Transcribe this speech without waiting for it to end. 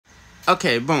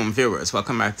Okay, boom, viewers,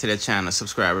 welcome back to the channel.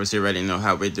 Subscribers, you already know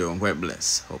how we do. We're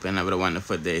blessed. Hope you have a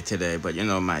wonderful day today. But you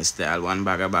know my style, one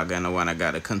bag, and I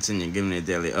gotta continue giving you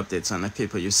daily updates on the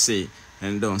people you see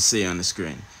and don't see on the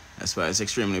screen. That's why it's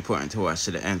extremely important to watch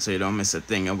to the end so you don't miss a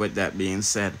thing. And with that being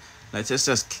said, let's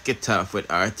just kick it off with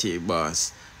RT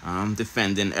Boss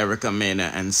defending Ifrica,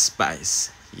 Mena, and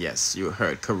Spice. Yes, you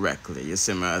heard correctly. You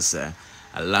see me, I say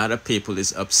a lot of people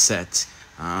is upset,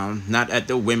 not at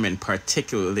the women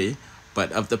particularly, but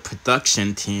of the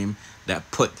production team that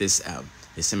put this out.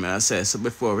 You see me, I say. So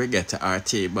before we get to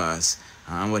RT Boss,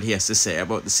 what he has to say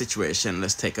about the situation,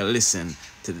 let's take a listen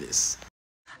to this.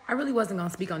 I really wasn't going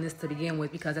to speak on this to begin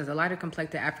with because as a lighter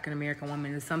complected African-American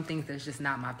woman, there's some things that's just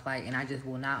not my plight and I just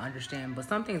will not understand. But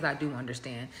some things I do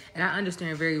understand. And I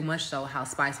understand very much so how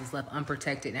Spice was left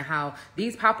unprotected and how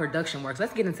production works.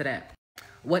 Let's get into that.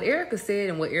 What Ifrica said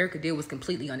and what Ifrica did was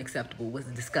completely unacceptable, was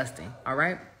disgusting. All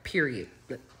right? Period.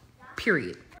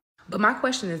 But my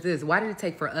question is this: why did it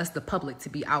take for us, the public, to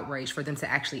be outraged for them to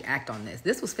actually act on this?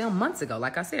 This was filmed months ago,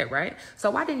 like I said, right? So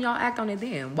why didn't y'all act on it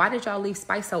then? Why did y'all leave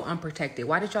Spice so unprotected?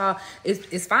 Why did y'all,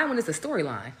 it's fine when it's a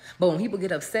storyline, but when people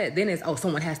get upset, then it's, oh,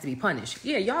 someone has to be punished.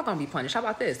 Yeah, y'all gonna be punished. How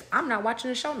about this? I'm not watching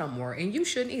the show no more, and you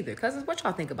shouldn't either. Cousins, what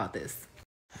y'all think about this?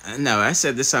 No, I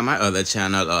said this on my other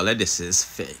channel, all of this is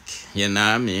fake. You know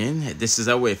what I mean? This is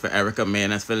a way for Ifrica,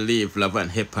 Mena to leave love and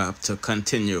hip-hop to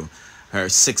continue her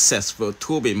successful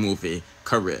Tubi movie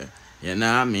career. You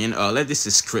know what I mean? All of this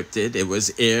is scripted. It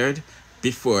was aired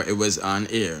before it was on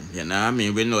air. You know what I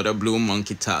mean? We know the Blue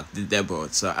Monkey talk did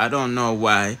about. So I don't know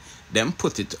why them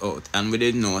put it out and we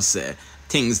didn't know say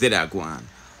things did go on.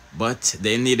 But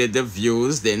they needed the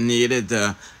views, they needed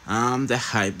the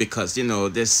hype, because you know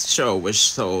this show was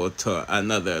sold to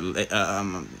another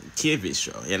TV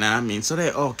show, you know what I mean? So they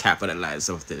all capitalized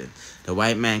off it. The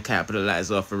white man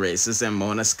capitalized off of racism,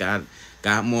 Mona Scott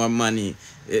got more money,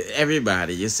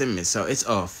 everybody, you see me? So it's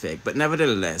all fake. But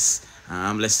nevertheless,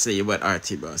 let's see what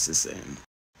RT Boss is saying.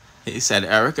 He said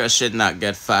Ifrica should not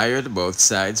get fired. Both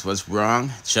sides was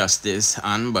wrong. Justice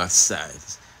on both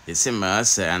sides. You see me, I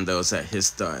say, and those are his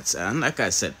thoughts. And like I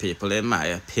said, people, in my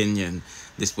opinion,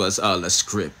 this was all a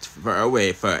script for a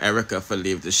way for Ifrica to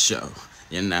leave the show.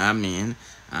 You know what I mean?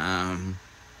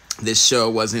 This show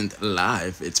wasn't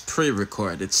live. It's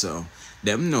pre-recorded, so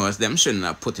them shouldn't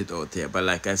have put it out there. But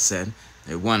like I said,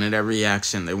 they wanted a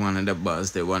reaction, they wanted a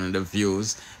buzz, they wanted the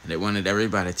views, and they wanted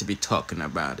everybody to be talking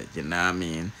about it. You know what I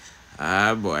mean?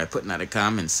 Boy, put in the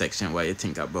comment section what you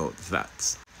think about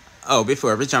that. Oh,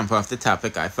 before we jump off the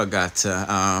topic, I forgot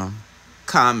to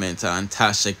comment on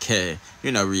Tasha K,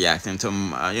 you know, reacting to,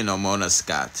 Mona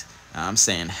Scott. I'm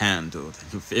saying handled,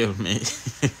 you feel me?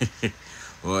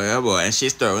 Boy, oh boy, and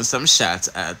she's throwing some shots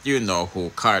at, you know who,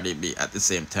 Cardi B at the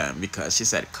same time, because she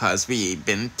said, cause we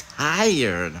been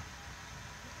tired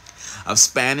of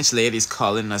Spanish ladies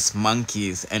calling us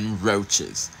monkeys and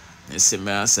roaches. You see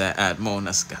me, I said, at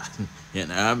Mona Scott, you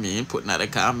know what I mean? Putting out a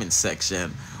comment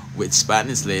section with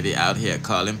Spanish lady out here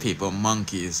calling people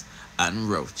monkeys and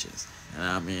roaches. You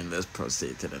know what I mean? Let's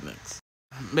proceed to the next.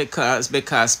 Because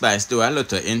Spice do a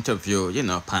little interview, you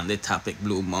know, on the topic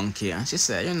Blue Monkey, and she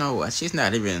said, you know what, she's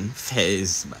not even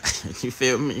fazed by it. You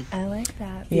feel me? I like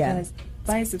that because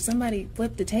Spice, if somebody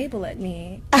flipped the table at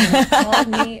me and called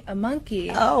me a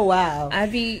monkey, oh wow,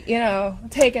 I'd be, you know,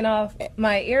 taking off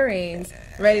my earrings,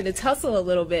 ready to tussle a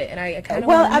little bit, and I kind of.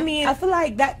 Well, I mean, I feel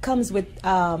like that comes with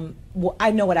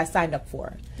I know what I signed up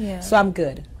for, so I'm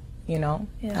good. You know,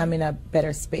 I'm in a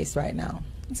better space right now.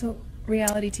 So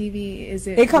reality TV, is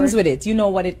it? It comes with it. You know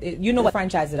what you know what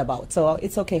franchise is about, so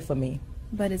it's okay for me.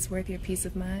 But it's worth your peace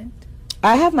of mind.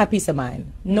 I have my peace of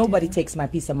mind. Nobody takes my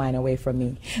peace of mind away from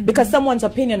me. Because someone's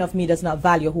opinion of me does not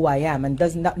value who I am, and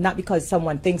does not because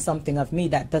someone thinks something of me,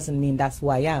 that doesn't mean that's who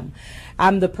I am.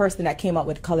 I'm the person that came up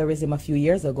with colorism a few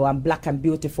years ago. I'm black and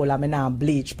beautiful. I'm now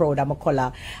bleach, proud, I'm a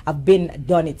color. I've been,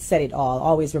 done it, said it all.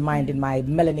 Always reminding my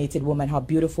melanated women how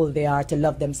beautiful they are, to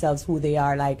love themselves, who they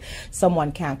are. Like,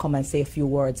 someone can't come and say a few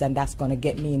words and that's going to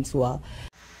get me into a...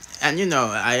 And you know,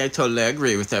 I totally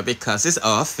agree with her because it's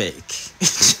all fake.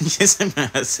 Yes,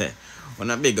 I say,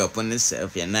 wanna big up on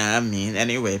yourself, you know what I mean?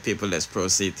 Anyway, people, let's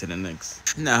proceed to the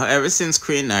next. Now, ever since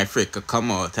Queen Ifrica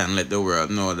come out and let the world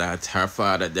know that her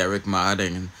father, Derek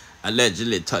Martin,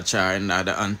 allegedly touched her in an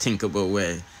unthinkable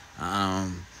way,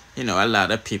 you know, a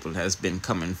lot of people has been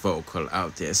coming vocal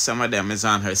out there. Some of them is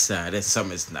on her side and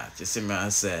some is not. You see me, I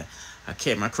say, I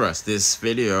came across this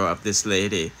video of this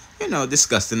lady, you know,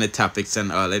 discussing the topics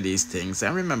and all of these things.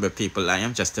 And remember, people, I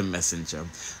am just a messenger.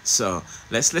 So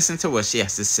let's listen to what she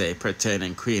has to say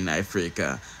pertaining Queen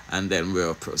Ifrica, and then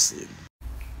we'll proceed.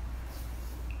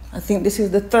 I think this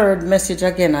is the third message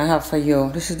again I have for you.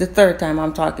 This is the third time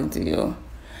I'm talking to you.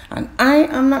 And I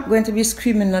am not going to be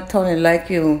screaming and turning like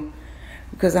you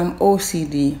because I'm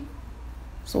OCD.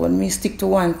 So when me stick to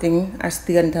one thing, I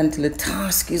stay until the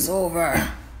task is over.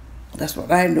 That's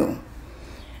what I do.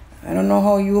 I don't know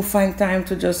how you find time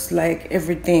to just like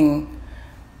everything.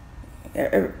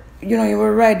 You know, you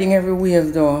were riding every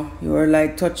wave though. You were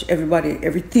like touch everybody,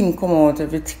 everything come out,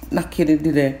 everything knock you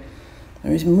did it.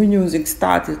 Every music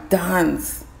started,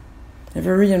 dance.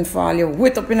 Every rainfall, you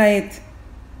wet up in it.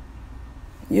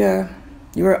 Yeah,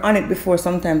 you were on it before.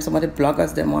 Sometimes some of the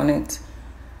bloggers them on it.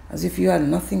 As if you had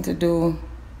nothing to do.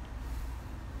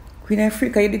 Queen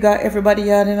Ifrica, you got everybody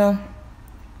yard, you know.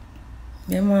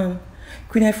 Yeah, man.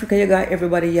 Queen Ifrica, you got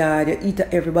everybody yard. You eat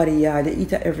at everybody yard. You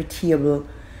eat at every table.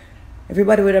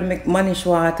 Everybody would make manish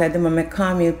water, they make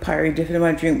caramel porridge, if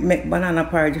they drink, make banana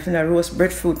porridge, if they roast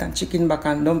breadfruit and chicken back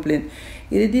and dumpling.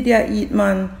 You did you eat,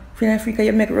 man. Queen Ifrica,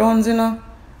 you make rounds, you know.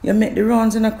 You make the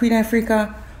rounds, you know, Queen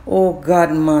Ifrica. Oh,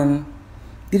 God, man.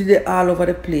 You did it all over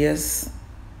the place.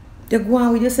 You go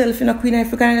on with yourself, you know, Queen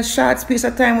Ifrica, in a short space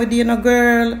of time with you, you know,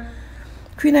 girl.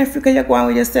 Queen Ifrica, you go on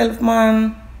with yourself,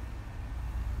 man.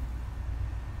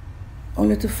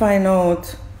 Only to find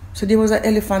out. So there was an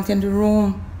elephant in the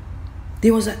room.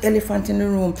 There was an elephant in the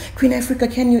room. Queen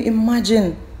Ifrica, can you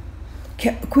imagine?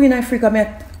 Queen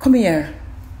Ifrica, come here.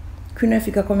 Queen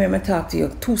Ifrica, come here, may talk to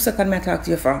you. 2 seconds, may talk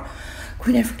to you for.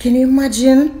 Queen Ifrica, can you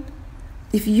imagine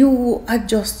if you had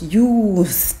just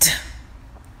used,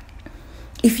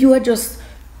 if you had just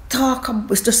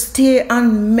just stay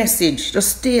on message,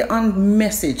 just stay on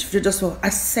message, for just a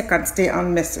second, stay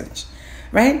on message,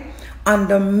 right? On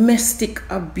domestic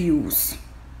abuse.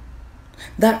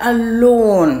 That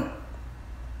alone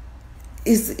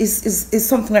is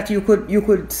something that you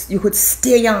could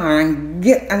stay on and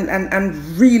get and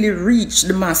really reach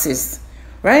the masses,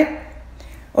 right?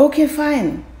 Okay,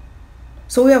 fine.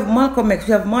 So we have Malcolm X,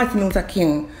 we have Martin Luther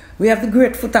King, we have the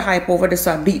great footer hype over this.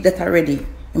 I beat that already.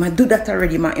 He might do that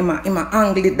already. He might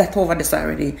angle that over this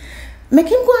already. Make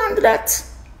him go and do that.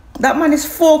 That man is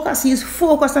focused. He's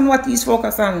focused on what he's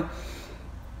focused on.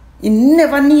 He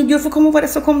never need you to come over there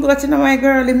to come do it, you know, my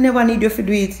girl. He never need you to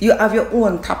do it. You have your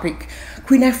own topic.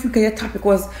 Queen Ifrica, your topic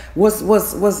was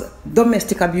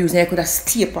domestic abuse, and you could have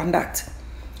stayed on that.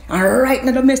 And right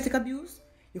now, domestic abuse,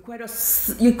 you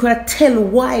could tell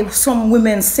why some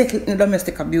women settle in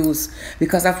domestic abuse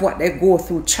because of what they go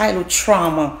through, childhood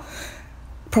trauma,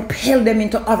 propel them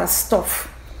into other stuff,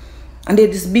 and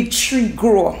then this big tree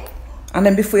grow, and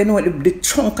then before you know it, the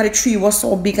trunk of the tree was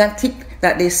so big and thick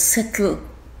that they settle.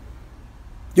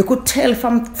 You could tell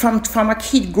from a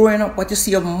kid growing up what you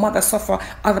see your mother suffer,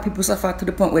 other people suffer, to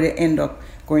the point where they end up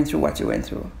going through what you went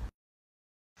through.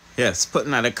 Yes, put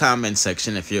in the comment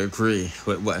section if you agree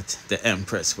with what the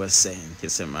Empress was saying. You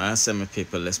see, my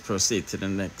people, let's proceed to the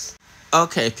next.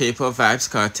 Okay, people, Vybz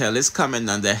Kartel is coming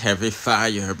under heavy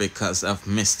fire because of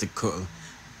Mystikal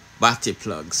body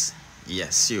plugs.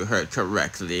 Yes, you heard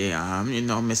correctly. You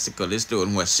know, Mystikal is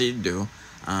doing what she do.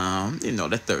 You know,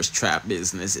 the thirst trap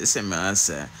business, is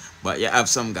a but you have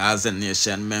some Gaza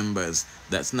Nation members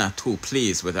that's not too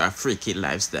pleased with our freaky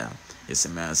lifestyle. It's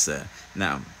a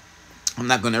now, I'm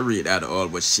not gonna read out all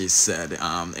what she said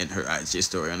in her IG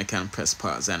story, and I can press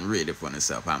pause and read it for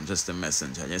myself. I'm just a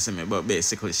messenger, you see me. But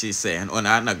basically she's saying, oh,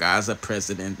 I'm not Gaza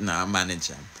president, now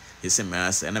manager. You see me,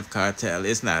 and if Kartel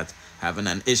is not having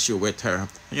an issue with her,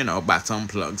 you know, bottom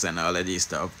plugs and all of these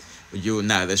stuff, you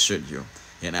neither should you.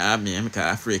 You know what I mean?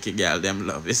 Because a freaky girl, them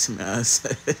love it, man.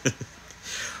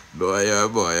 Boy, oh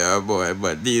boy, oh boy.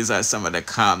 But these are some of the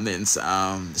comments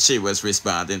she was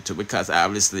responding to, because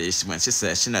obviously when she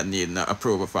says she not need no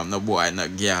approval from no boy, no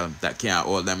girl that can't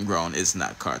hold them grown, is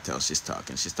not Kartel she's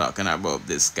talking. She's talking about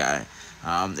this guy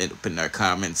in her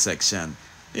comment section,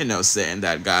 you know, saying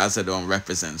that Gaza don't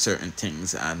represent certain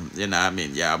things, and you know what I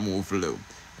mean, yeah, move low.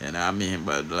 You know what I mean?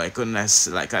 But like unless,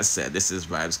 like I said, this is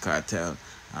Vybz Kartel.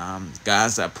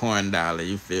 Gaza porn dollar,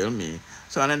 you feel me?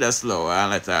 So I need to slow her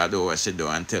and let her do what she do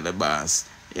until the boss,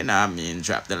 you know what I mean,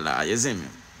 drop the law, you see me?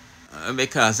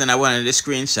 Because in one of the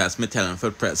screenshots, me telling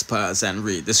for press pause and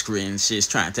read the screen, she's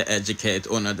trying to educate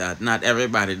Una that not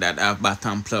everybody that have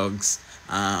bottom plugs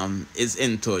is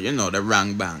into, you know, the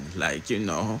wrong bang, like, you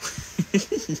know.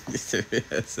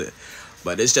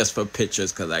 But it's just for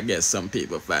pictures, because I guess some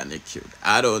people find it cute.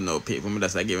 I don't know, people. I'm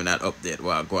just like giving that update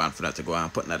while I go on for that to go on,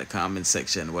 put in the comment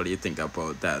section. What do you think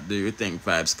about that? Do you think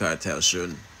Vybz Kartel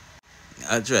should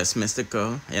address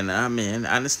Mystikal? You know what I mean?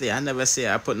 Honestly, I never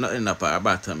say I put nothing up our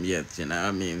bottom yet. You know what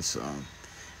I mean? So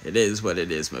it is what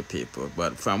it is, my people.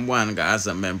 But from one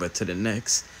Gaza member to the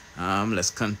next, let's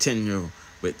continue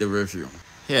with the review.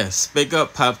 Yes, big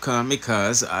up Popcaan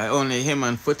because I only him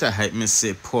and Footer hype me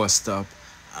say post up.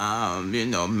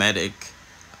 Medikk,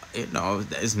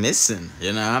 is missing.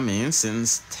 You know what I mean?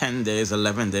 Since 10 days,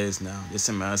 11 days now. You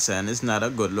see what I'm saying? It's not a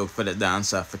good look for the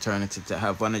dancer fraternity to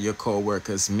have one of your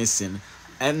co-workers missing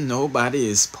and nobody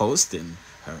is posting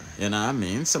her. You know what I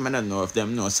mean? Some of them know if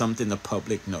them know something the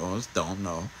public knows, don't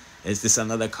know. Is this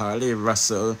another Carly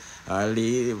Russell or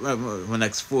Lee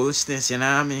next foolishness, you know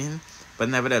what I mean? But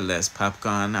nevertheless,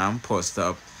 Popcaan post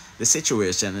up the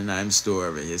situation in I'm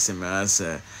story, you see me,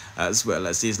 as well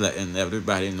as he's letting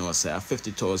everybody know, say,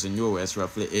 50,000 US,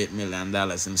 roughly $8 million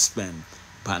him spend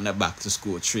on the back to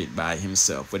school treat by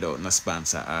himself without no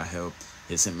sponsor or help,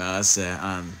 you see me,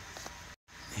 and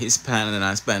he's planning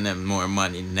on spending more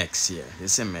money next year, you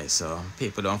see me. So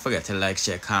people, don't forget to like,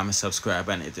 share, comment, subscribe,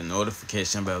 and hit the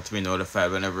notification bell to be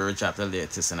notified whenever we drop the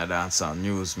latest in the dancehall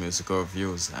news, musical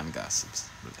reviews, and gossips.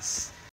 Bless.